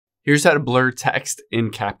Here's how to blur text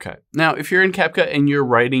in CapCut. Now, if you're in CapCut and you're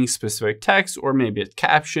writing specific text, or maybe it's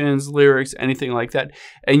captions, lyrics, anything like that,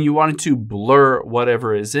 and you wanted to blur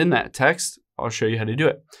whatever is in that text, I'll show you how to do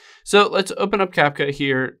it. So let's open up CapCut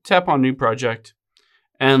here, tap on New Project,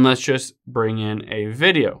 and let's just bring in a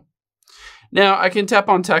video. Now I can tap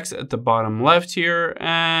on text at the bottom left here,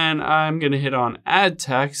 and I'm gonna hit on Add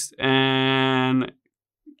Text, and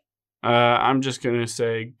I'm just gonna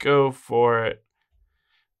say, go for it,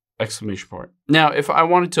 exclamation point. Now, if I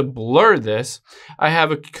wanted to blur this, I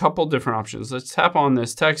have a couple different options. Let's tap on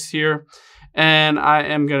this text here, and I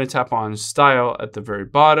am going to tap on Style at the very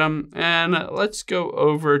bottom, and let's go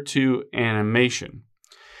over to Animation.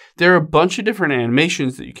 There are a bunch of different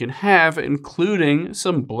animations that you can have, including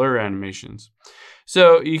some blur animations.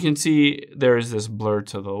 So you can see there is this blur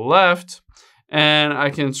to the left, and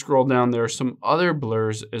I can scroll down. There are some other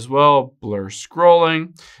blurs as well, blur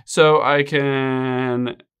scrolling. So I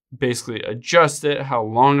can basically adjust it, how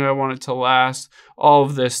long I want it to last, all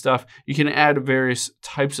of this stuff. You can add various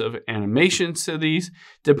types of animations to these,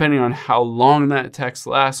 depending on how long that text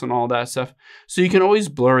lasts and all that stuff. So you can always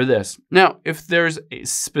blur this. Now, if there's a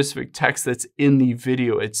specific text that's in the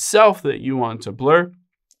video itself that you want to blur,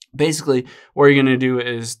 basically what you're gonna do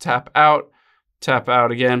is tap out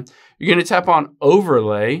again. You're gonna tap on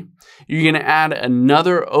Overlay. You're gonna add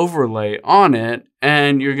another overlay on it,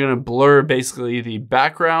 and you're gonna blur basically the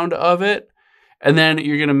background of it. And then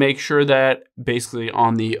you're gonna make sure that basically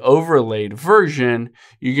on the overlaid version,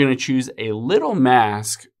 you're gonna choose a little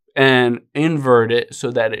mask and invert it so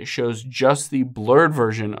that it shows just the blurred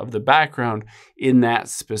version of the background in that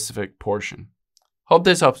specific portion. Hope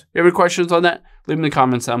this helps. If you have any questions on that, leave them in the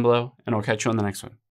comments down below, and I'll catch you on the next one.